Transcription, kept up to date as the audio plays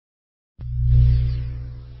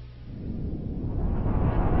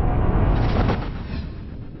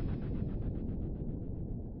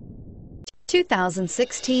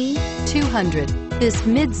2016 200. This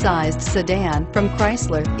mid-sized sedan from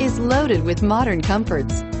Chrysler is loaded with modern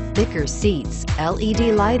comforts. Thicker seats,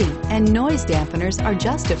 LED lighting, and noise dampeners are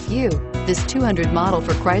just a few. This 200 model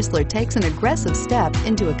for Chrysler takes an aggressive step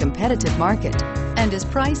into a competitive market and is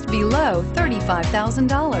priced below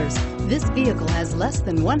 $35,000. This vehicle has less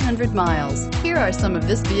than 100 miles. Here are some of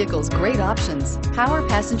this vehicle's great options: power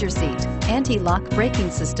passenger seat, anti-lock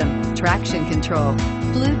braking system, traction control,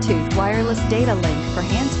 Bluetooth wireless data link for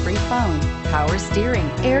hands-free phone, power steering,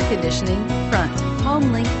 air conditioning, front,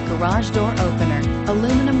 home link garage door opener,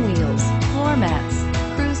 aluminum wheels, floor mats,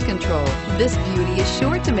 cruise control. This beauty is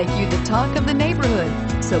sure to make you the talk of the neighborhood.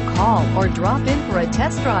 So call or drop in for a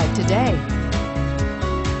test drive today.